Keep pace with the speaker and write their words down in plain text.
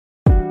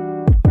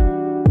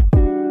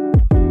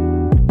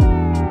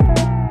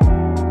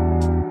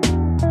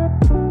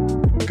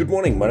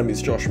morning, my name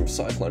is Josh from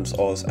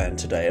CyclonesOZ, and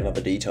today another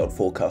detailed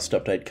forecast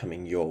update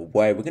coming your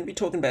way. We're going to be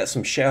talking about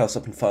some showers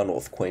up in far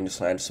north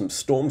Queensland, some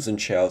storms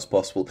and showers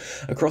possible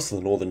across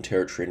the Northern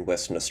Territory and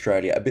Western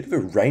Australia. A bit of a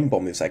rain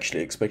bomb is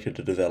actually expected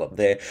to develop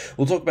there.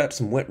 We'll talk about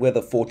some wet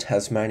weather for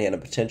Tasmania and a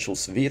potential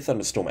severe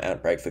thunderstorm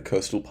outbreak for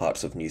coastal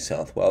parts of New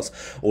South Wales.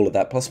 All of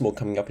that plus more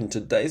coming up in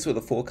today's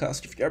weather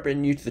forecast. If you are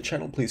brand new to the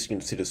channel, please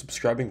consider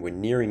subscribing. We're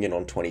nearing in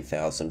on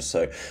 20,000,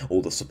 so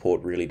all the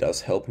support really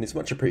does help and is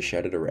much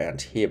appreciated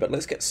around here. But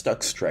let's get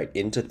stuck straight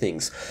into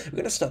things. We're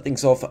going to start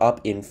things off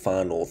up in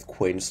far north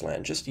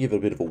Queensland. Just to give a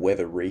bit of a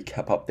weather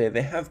recap up there,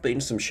 there have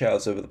been some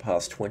showers over the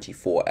past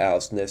 24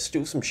 hours, and there's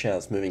still some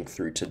showers moving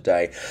through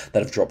today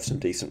that have dropped some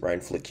decent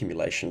rainfall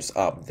accumulations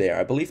up there.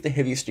 I believe the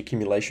heaviest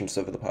accumulations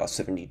over the past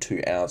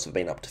 72 hours have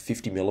been up to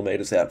 50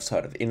 millimetres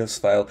outside of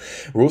Innisfail.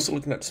 We're also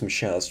looking at some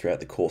showers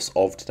throughout the course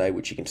of today,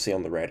 which you can see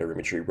on the radar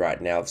imagery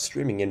right now,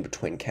 streaming in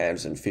between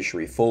Cairns and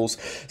Fishery Falls,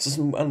 so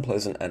some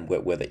unpleasant and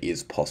wet weather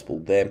is possible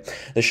there.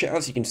 The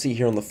showers you can see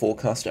here on the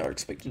forecast are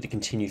expected to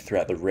continue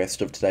throughout the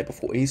rest of today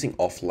before easing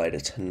off later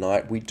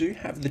tonight. We do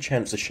have the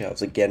chance of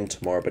showers again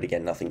tomorrow, but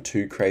again nothing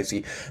too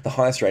crazy. The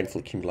highest rainfall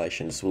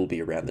accumulations will be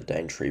around the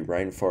Daintree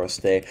rainforest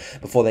there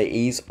before they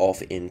ease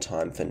off in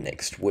time for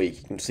next week.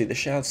 You can see the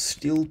showers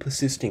still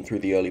persisting through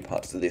the early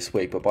parts of this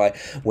week, but by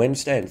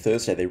Wednesday and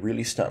Thursday they're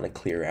really starting to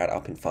clear out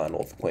up in far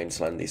north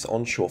Queensland. This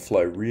onshore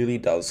flow really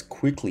does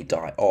quickly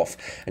die off,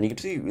 and you can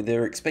see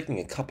they're expecting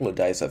a couple of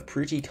days of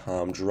pretty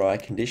calm, dry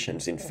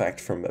conditions. In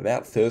fact, from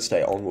about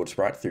Thursday onwards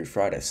right through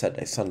Friday,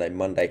 Saturday, Sunday,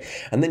 Monday,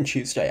 and then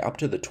Tuesday up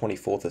to the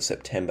 24th of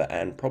September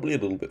and probably a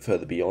little bit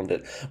further beyond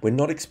it, we're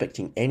not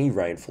expecting any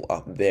rainfall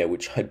up there,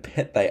 which I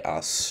bet they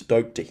are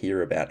stoked to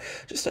hear about.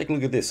 Just take a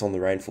look at this on the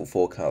rainfall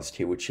forecast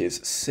here, which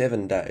is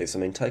 7 days. I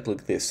mean, take a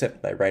look at this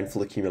 7-day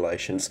rainfall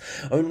accumulations,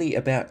 only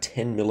about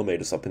 10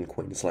 millimetres up in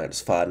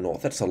Queensland's far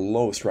north. That's the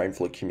lowest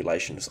rainfall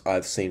accumulations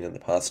I've seen in the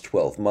past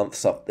 12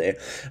 months up there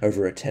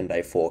over a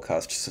 10-day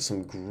forecast. So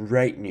some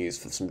great news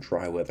for some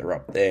dry weather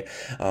up there.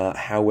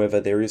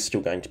 However, there is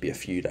still going to be a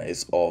few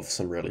days of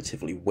some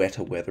relatively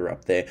wetter weather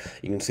up there.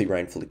 You can see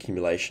rainfall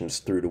accumulations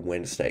through to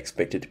Wednesday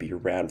expected to be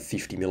around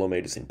 50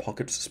 millimetres in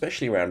pockets,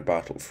 especially around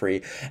Bartlett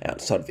Free,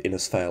 outside of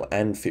Innisfail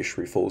and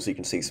Fishery Falls. You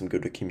can see some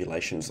good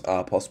accumulations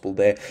are possible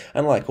there.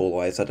 And like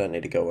always, I don't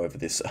need to go over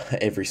this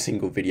every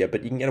single video,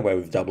 but you can get away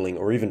with doubling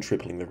or even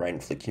tripling the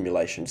rainfall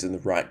accumulations in the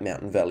right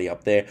mountain valley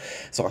up there.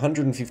 So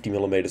 150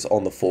 millimetres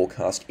on the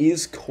forecast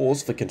is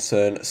cause for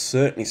concern,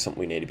 certainly something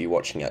we need to be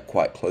watching out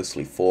quite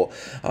closely for.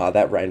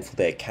 That rainfall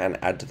there can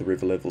add to the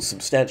river levels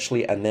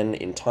substantially, and then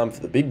in time for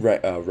the big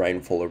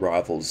rainfall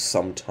arrivals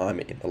sometime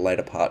in the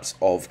later parts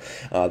of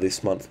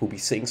this month, we'll be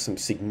seeing some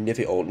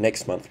significant, or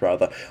next month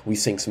rather, we'll be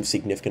seeing some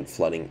significant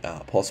flooding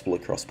possible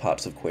across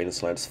parts of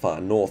Queensland's far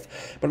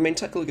north. But I mean,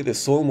 take a look at the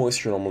soil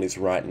moisture anomalies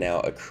right now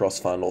across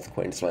far north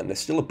Queensland. They're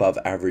still above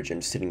average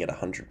and sitting at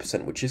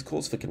 100%, which is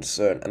cause for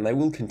concern, and they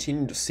will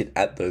continue to sit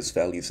at those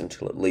values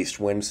until at least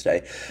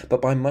Wednesday.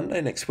 But by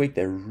Monday next week,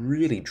 they're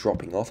really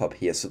dropping off up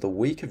here, so the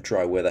week of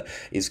dry weather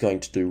is going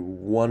to do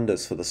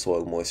wonders for the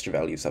soil moisture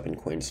values up in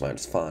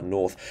Queensland's far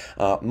north.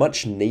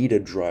 Much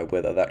needed dry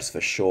weather, that's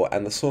for sure,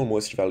 and the soil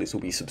moisture values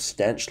will be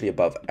substantially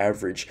above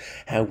average.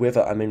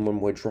 However, I mean, when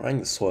we're drying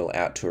the soil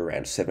out to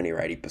around 70 or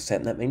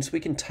 80%, that means we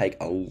can take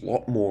a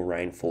lot more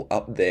rainfall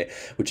up there,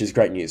 which is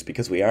great news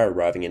because we are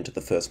arriving into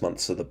the first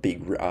months of the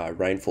big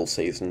rainfall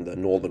season, the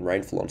northern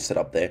rainfall onset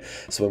up there.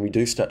 So when we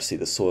do start to see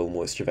the soil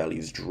moisture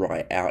values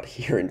dry out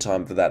here in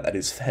time for that, that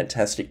is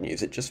fantastic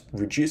news. It just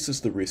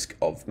reduces the risk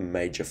of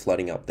major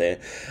flooding up there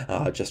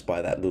just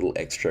by that little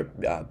extra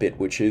bit,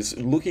 which is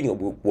looking,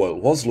 well,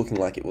 it was looking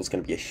like it was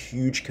going to be a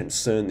huge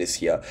concern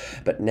this year,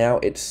 but now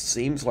it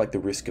seems like the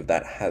risk of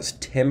that has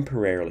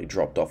temporarily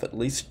dropped off, at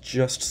least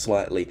just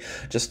slightly,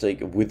 just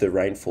with the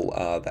rainfall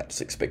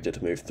that's expected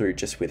to move through,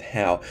 just with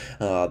how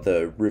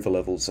the river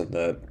levels and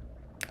the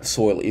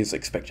soil is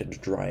expected to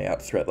dry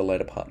out throughout the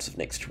later parts of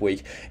next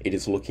week. It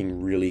is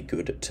looking really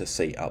good to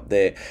see up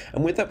there.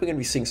 And with that, we're going to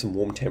be seeing some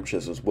warm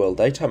temperatures as well.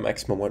 Daytime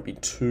maximum won't be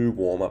too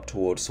warm, up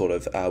towards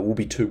will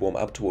be too warm,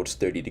 up towards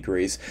 30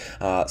 degrees.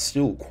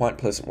 Still quite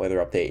pleasant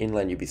weather up there.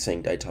 Inland, you'll be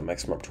seeing daytime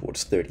maximum up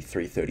towards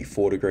 33,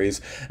 34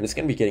 degrees. And it's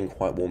going to be getting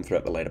quite warm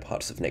throughout the later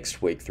parts of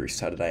next week through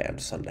Saturday and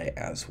Sunday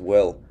as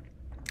well.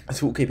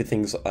 So we'll keep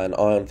an eye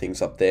on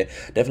things up there.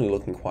 Definitely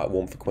looking quite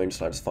warm for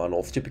Queensland's far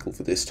north, typical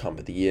for this time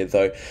of the year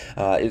though.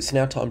 It's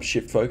now time to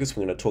shift focus.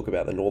 We're going to talk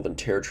about the Northern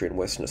Territory and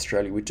Western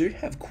Australia. We do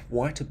have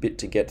quite a bit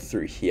to get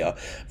through here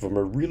from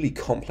a really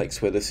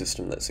complex weather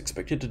system that's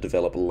expected to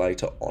develop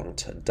later on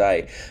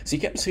today. So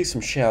you can see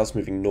some showers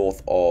moving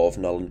north of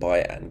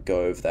Nullarbor and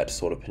Gove, that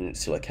sort of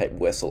peninsula, Cape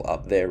Wessel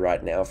up there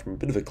right now, from a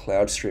bit of a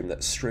cloud stream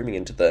that's streaming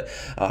into the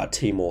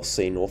Timor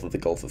Sea north of the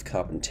Gulf of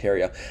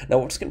Carpentaria. Now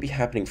what's going to be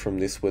happening from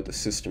this weather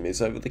system system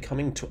is over the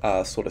coming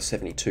sort of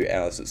 72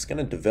 hours, it's going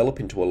to develop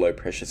into a low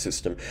pressure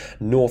system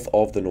north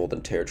of the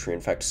Northern Territory.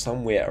 In fact,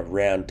 somewhere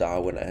around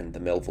Darwin and the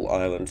Melville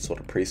Island sort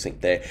of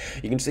precinct there.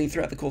 You can see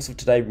throughout the course of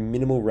today,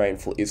 minimal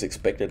rainfall is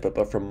expected,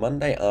 but from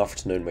Monday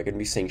afternoon, we're going to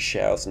be seeing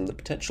showers and the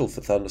potential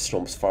for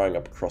thunderstorms firing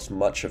up across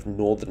much of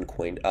northern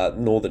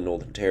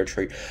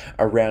Territory,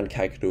 around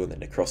Kakadu, and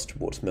then across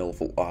towards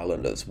Melville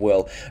Island as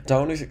well.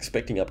 Darwin is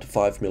expecting up to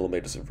 5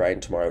 millimeters of rain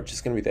tomorrow, which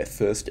is going to be their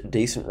first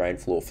decent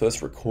rainfall, or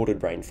first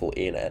recorded rainfall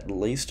in at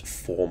least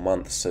 4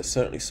 months. So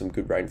certainly some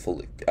good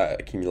rainfall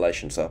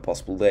accumulations are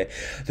possible there.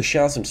 The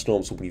showers and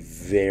storms will be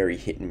very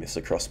hit and miss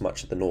across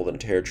much of the Northern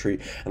Territory,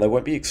 and they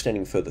won't be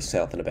extending further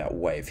south and about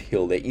Wave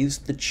Hill. There is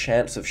the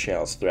chance of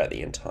showers throughout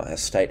the entire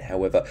state,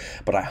 however,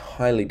 but I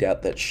highly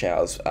doubt that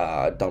showers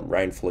dump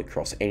rainfall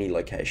across any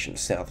location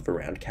south of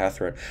around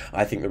Catherine.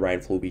 I think the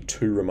rainfall will be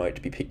too remote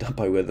to be picked up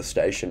by weather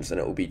stations, and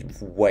it will be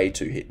way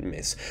too hit and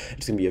miss.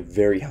 It's going to be a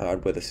very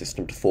hard weather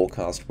system to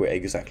forecast where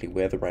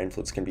the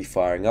rainfall is going to be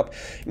firing up.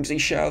 You can see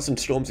showers and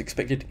storms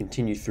expected to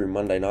continue through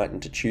Monday night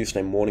into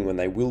Tuesday morning, when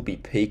they will be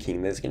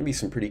peaking. There's going to be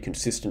some pretty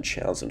consistent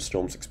showers and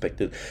storms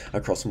expected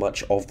across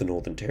much of the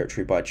Northern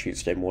Territory by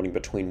Tuesday morning,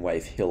 between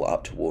Wave Hill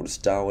up towards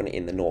Darwin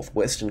in the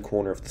northwestern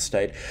corner of the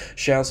state.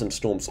 Showers and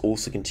storms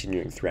also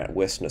continuing throughout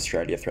Western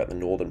Australia, throughout the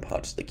northern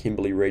parts of the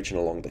Kimberley region,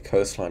 along the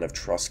coastline of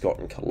Truscott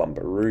and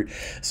Columbaroo.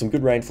 Some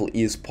good rainfall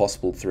is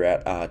possible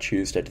throughout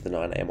Tuesday to the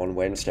 9 a.m. on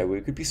Wednesday.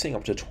 We could be seeing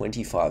up to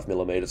 25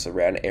 millimeters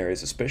around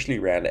areas, especially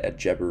around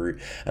Jabiru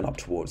and up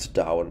towards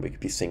Darwin. We could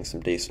be seeing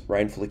some decent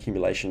rainfall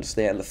accumulations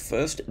there, and the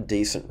first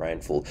decent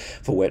rainfall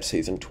for wet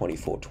season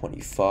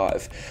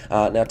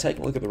 24-25. Now,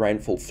 taking a look at the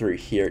rainfall through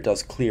here, it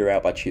does clear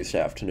out by Tuesday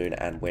afternoon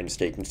and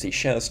Wednesday. You can see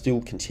showers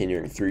still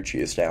continuing through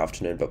Tuesday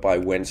afternoon, but by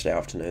Wednesday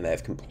afternoon, they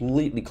have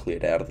completely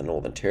cleared out of the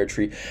Northern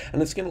Territory,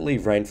 and it's going to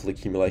leave rainfall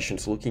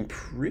accumulations looking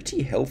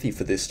pretty healthy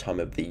for this time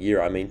of the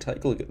year. I mean,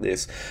 take a look at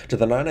this. To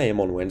the 9 a.m.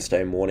 on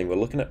Wednesday morning, we're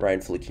looking at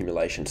rainfall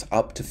accumulations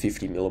up to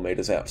 50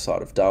 millimeters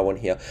outside of Darwin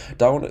here.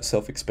 Darwin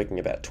itself expecting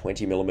about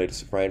 20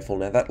 millimeters of rainfall.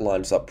 Now, that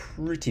lines up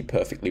pretty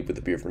perfectly with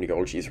the Bureau of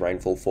Meteorology's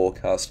rainfall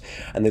forecast,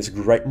 and there's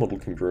great model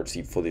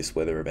congruency for this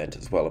weather event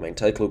as well. I mean,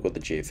 take a look what the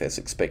GFS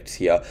expects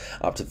here,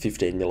 up to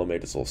 15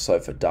 millimeters or so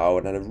for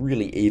Darwin, and a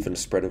really even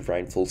spread of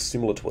rainfall,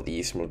 similar to what the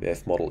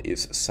ECMWF model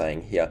is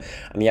saying here.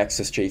 And the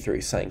Axis G3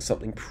 is saying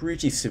something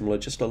pretty similar,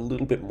 just a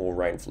little bit more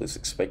rainfall is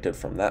expected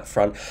from that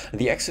front.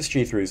 The Axis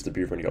G3 is the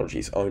Bureau of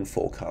Meteorology's own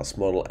forecast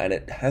model, and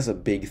it has a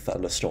big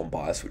thunderstorm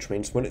bias, which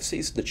means when it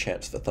sees the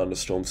chance for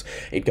thunderstorms,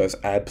 it goes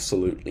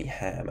absolutely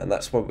ham, and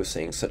that's why we're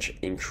seeing such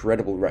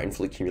incredible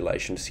rainfall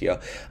accumulations here,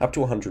 up to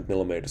 100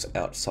 millimeters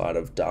outside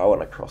of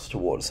Darwin across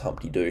towards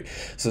Humpty Doo.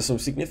 So some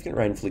significant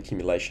rainfall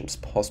accumulations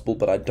possible,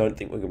 but I don't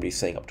think we're going to be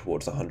seeing up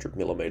towards 100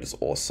 millimeters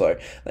or so.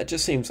 That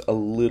just seems a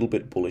little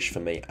bit bullish for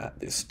me at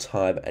this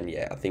time, and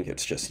yeah, I think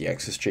it's just the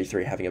Axis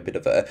G3 having a bit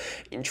of a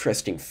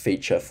interesting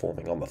feature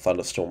forming on the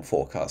thunderstorm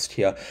forecast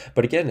here.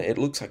 But again, it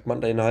looks like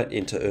Monday night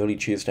into early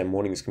Tuesday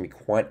morning is going to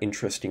be quite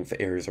interesting for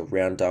areas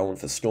around Darwin.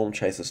 For storm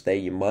chasers there,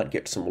 you might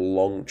get some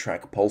long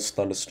track pulse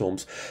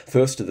thunderstorms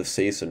first of the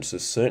season, so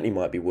certainly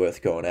might be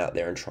worth going out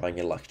there and trying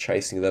your luck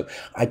chasing them.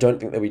 I don't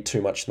think there'll be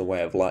too much in the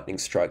way of lightning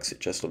strikes. It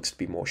just looks to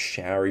be more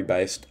showery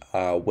based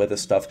weather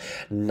stuff.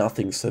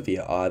 Nothing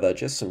severe either,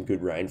 just some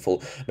good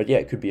rainfall. But yeah,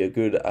 it could be a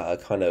good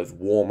kind of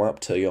warm up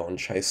to go and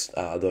chase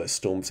those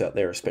storms out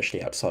there,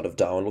 especially outside of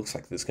Darwin. Looks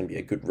like there's going to be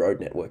a good road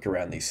network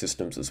around these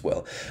systems as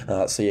well.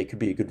 So yeah, it could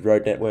be a good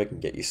road network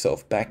and get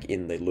yourself back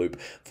in the loop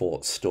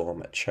for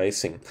storm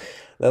chasing.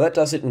 Now that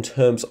does it in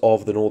terms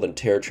of the Northern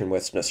Territory and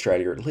Western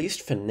Australia, at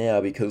least for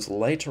now, because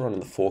later on in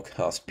the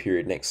forecast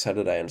period, next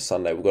Saturday and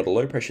Sunday, we've got a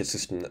low pressure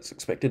system that's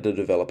expected to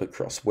develop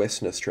across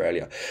Western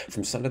Australia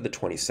from Sunday the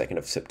 22nd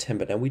of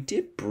September. Now we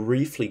did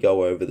briefly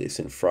go over this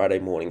in Friday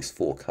morning's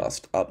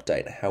forecast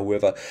update.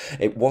 However,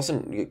 it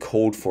wasn't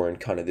called for in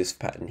kind of this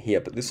pattern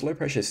here, but this low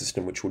pressure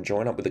system, which will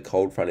join up with the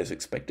cold front, is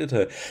expected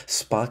to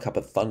spark up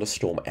a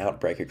thunderstorm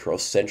outbreak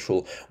across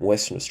central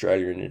Western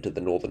Australia and into the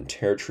Northern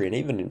Territory and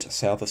even into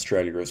South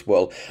Australia as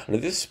well.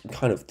 And this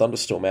kind of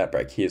thunderstorm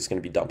outbreak here is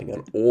going to be dumping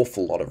an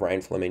awful lot of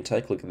rainfall. I mean,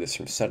 take a look at this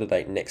from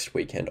Saturday next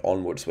weekend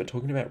onwards. We're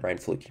talking about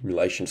rainfall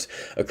accumulations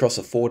across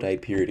a 4-day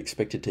period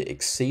expected to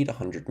exceed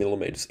 100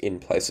 millimeters in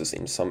places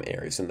in some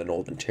areas in the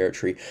Northern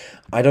Territory.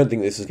 I don't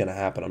think this is going to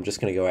happen. I'm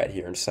just going to go out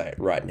here and say it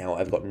right now.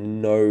 I've got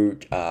no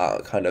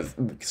kind of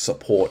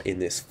support in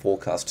this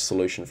forecast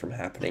solution from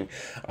happening.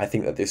 I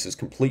think that this is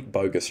complete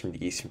bogus from the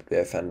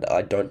ECMWF, and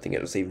I don't think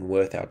it was even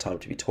worth our time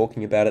to be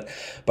talking about it.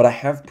 But I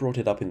have brought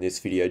it up in this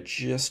video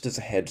just as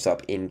a heads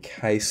up in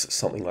case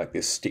something like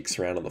this sticks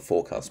around on the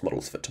forecast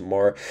models for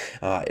tomorrow.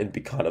 It'd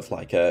be kind of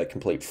like a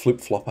complete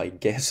flip-flop, I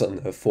guess, on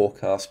the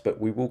forecast, but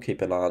we will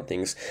keep an eye on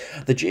things.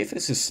 The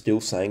GFS is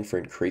still saying for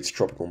increased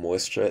tropical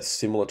moisture,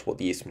 similar to what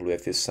the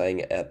ECMWF is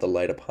saying at the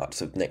later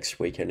parts of next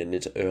weekend and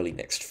into early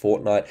next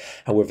fortnight.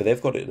 However, they've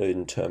got it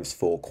in terms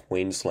for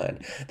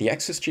Queensland. The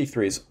Axis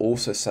G3 is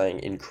also saying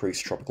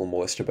increased tropical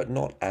moisture, but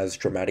not as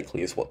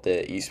dramatically as what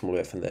the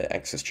ECMWF and the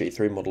Axis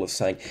G3 model is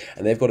saying,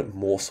 and they've got it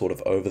more sort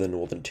of over the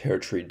Northern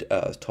Territory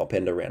Territory top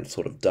end around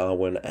sort of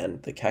Darwin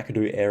and the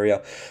Kakadu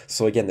area.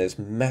 So again, there's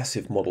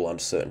massive model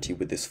uncertainty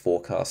with this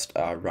forecast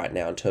right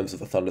now in terms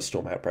of a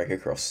thunderstorm outbreak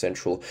across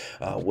central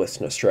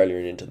Western Australia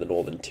and into the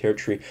Northern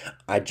Territory.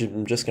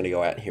 I'm just going to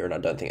go out here and I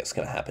don't think it's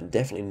going to happen.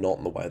 Definitely not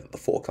in the way that the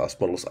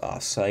forecast models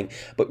are saying,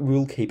 but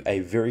we'll keep a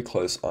very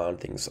close eye on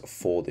things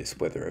for this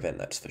weather event,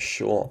 that's for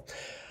sure.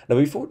 Now,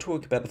 before we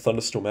talk about the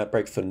thunderstorm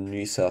outbreak for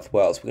New South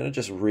Wales, we're going to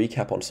just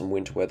recap on some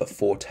winter weather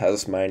for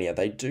Tasmania.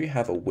 They do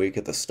have a week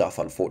of the stuff,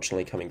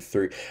 unfortunately, coming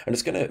through, and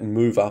it's going to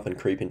move up and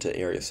creep into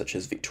areas such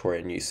as Victoria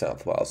and New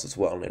South Wales as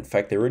well. And in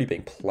fact, they're already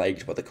being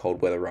plagued by the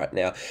cold weather right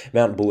now.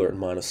 Mount Buller at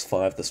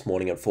 -5 this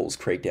morning, and Falls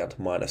Creek down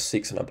to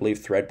 -6, and I believe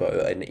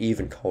Thredbo an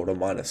even colder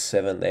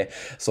 -7 there.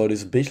 So it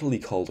is bitterly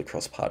cold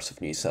across parts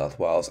of New South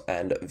Wales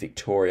and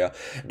Victoria.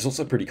 It's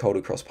also pretty cold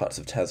across parts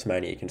of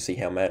Tasmania. You can see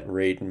how Mount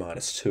Reid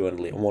 -2 and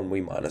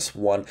Leonwee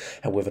 -1,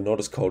 however not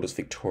as cold as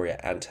Victoria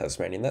and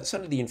Tasmania, and that's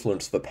under the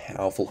influence of a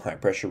powerful high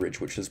pressure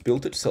ridge which has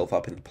built itself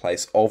up in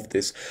place of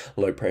this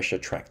low pressure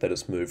track that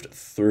has moved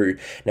through.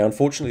 Now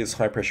unfortunately this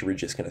high pressure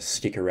ridge is going to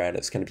stick around.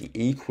 It's going to be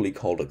equally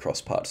cold across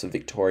parts of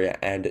Victoria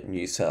and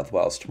New South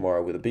Wales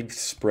tomorrow, with a big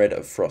spread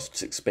of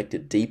frosts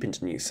expected deep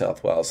into New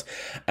South Wales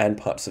and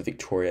parts of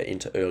Victoria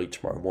into early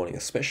tomorrow morning,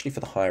 especially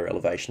for the higher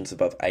elevations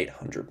above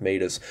 800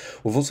 metres.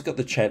 We've also got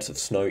the chance of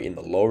snow in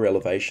the lower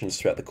elevations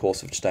throughout the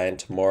course of today and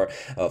tomorrow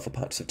for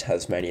parts of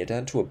Tasmania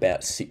down to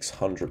about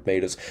 600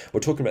 metres. We're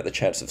talking about the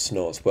chance of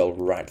snow as well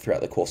right throughout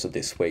the course of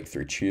this week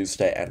through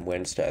Tuesday and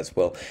Wednesday as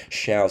well.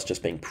 Showers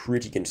just being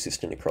pretty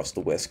consistent across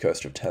the west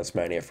coast of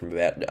Tasmania from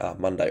about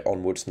Monday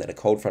onwards, and then a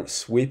cold front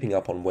sweeping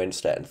up on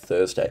Wednesday and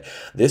Thursday.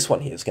 This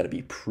one here is going to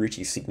be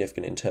pretty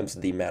significant in terms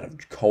of the amount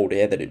of cold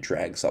air that it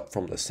drags up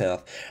from the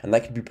south, and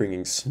that could be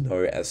bringing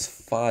snow as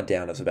far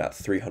down as about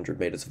 300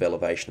 metres of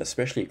elevation,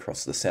 especially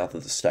across the south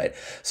of the state.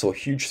 So a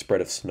huge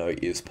spread of snow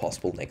is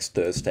possible next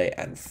Thursday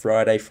and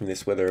Friday from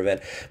this weather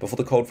event, before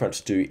the cold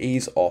fronts do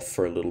ease off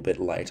for a little bit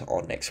later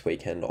on next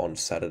weekend on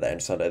Saturday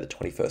and Sunday the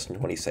 21st and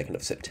 22nd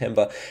of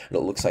September, and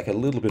it looks like a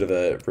little bit of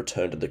a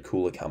return to the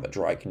cooler, calmer,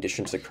 dry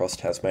conditions across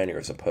Tasmania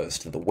as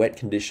opposed to the wet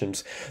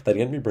conditions. They're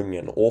going to be bringing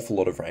an awful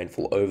lot of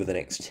rainfall over the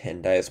next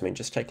 10 days. I mean,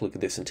 just take a look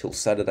at this until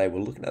Saturday. We're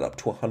looking at up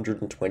to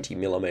 120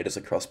 millimetres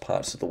across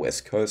parts of the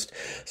west coast.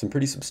 Some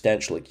pretty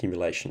substantial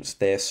accumulations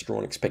there.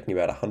 Strawn expecting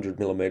about 100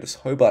 millimetres.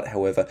 Hobart,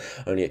 however,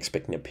 only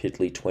expecting a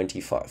piddly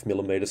 25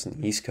 millimetres, and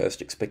the east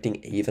coast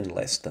expecting even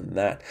less than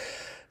that.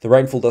 The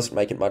rainfall doesn't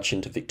make it much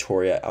into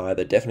Victoria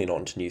either, definitely not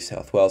into New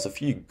South Wales. A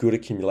few good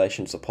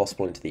accumulations are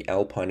possible into the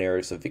alpine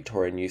areas of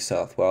Victoria and New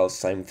South Wales.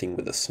 Same thing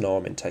with the snow.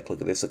 I mean, take a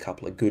look at this, a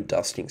couple of good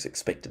dustings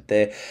expected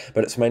there,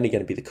 but it's mainly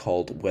going to be the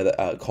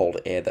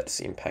cold air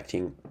that's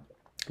impacting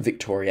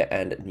Victoria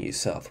and New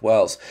South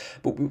Wales.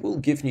 But we will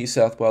give New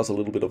South Wales a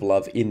little bit of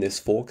love in this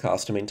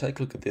forecast. I mean, take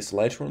a look at this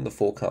later on in the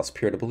forecast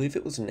period. I believe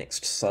it was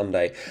next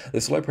Sunday.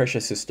 This low pressure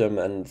system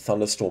and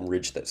thunderstorm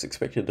ridge that's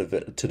expected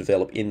to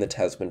develop in the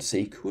Tasman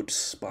Sea could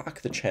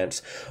spark the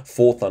chance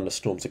for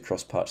thunderstorms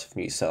across parts of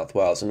New South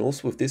Wales. And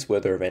also, if this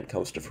weather event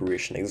comes to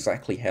fruition,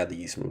 exactly how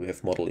the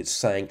USMWF model is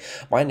saying,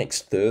 by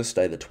next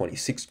Thursday, the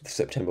 26th of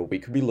September, we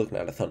could be looking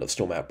at a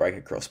thunderstorm outbreak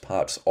across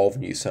parts of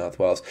New South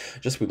Wales,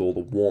 just with all the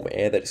warm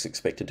air that is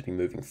expected to be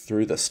moving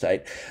through the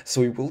state.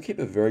 So we will keep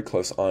a very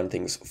close eye on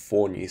things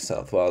for New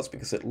South Wales,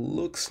 because it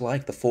looks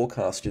like the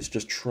forecast is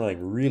just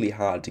trying really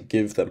hard to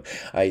give them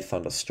a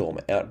thunderstorm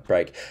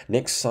outbreak.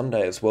 Next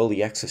Sunday as well,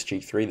 the Axis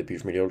G3, the Bureau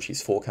of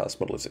Meteorology's forecast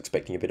model, is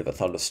expecting a bit of a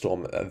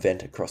thunderstorm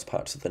event across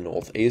parts of the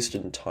northeast,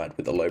 and tied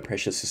with a low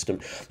pressure system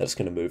that's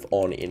going to move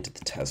on into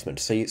the Tasman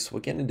Sea. So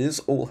again, it is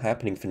all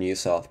happening for New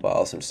South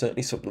Wales, and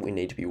certainly something we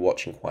need to be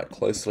watching quite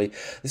closely.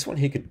 This one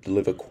here could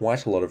deliver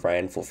quite a lot of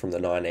rainfall from the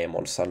 9 a.m.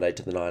 on Sunday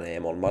to the 9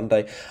 a.m. on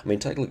Monday. I mean,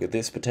 take a look at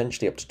this,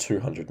 potentially up to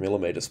 200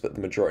 millimetres, but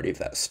the majority of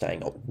that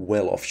staying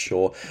well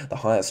offshore. The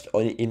highest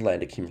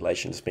inland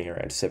accumulations being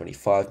around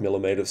 75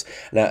 millimetres.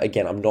 Now,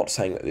 again, I'm not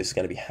saying that this is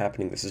going to be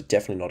happening. This is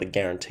definitely not a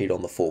guaranteed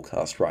on the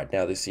forecast right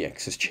now. This is the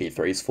Axis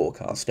G3's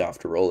forecast.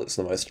 After all, it's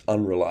the most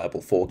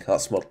unreliable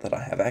forecast model that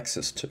I have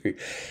access to.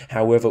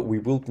 However, we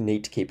will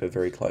need to keep a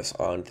very close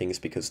eye on things,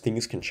 because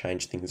things can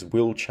change, things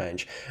will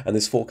change, and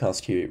this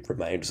forecast here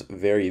remains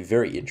very,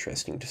 very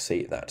interesting to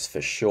see, that's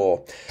for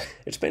sure.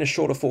 It's been a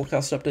shorter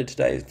forecast update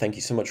today. Thank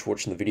you so much for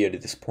watching the video to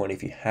this point.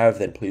 If you have,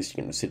 then please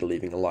consider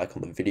leaving a like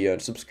on the video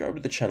and subscribe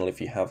to the channel if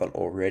you haven't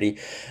already,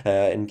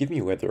 and give me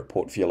a weather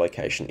report for your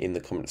location in the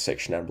comment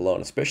section down below,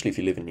 and especially if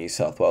you live in New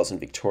South Wales and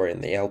Victoria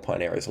and the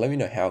alpine areas, let me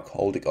know how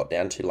cold it got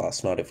down to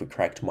last night if we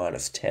cracked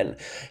 -10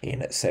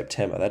 in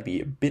September. That'd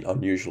be a bit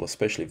unusual,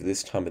 especially for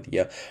this time of the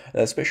year.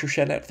 A special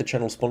shout out to the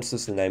channel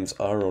sponsors. The names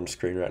are on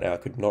screen right now. I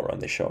could not run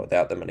this show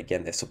without them, and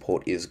again, their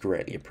support is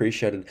greatly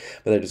appreciated.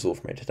 But that is all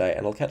from me today,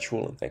 and I'll catch you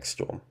all in the next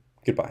storm.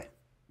 Goodbye.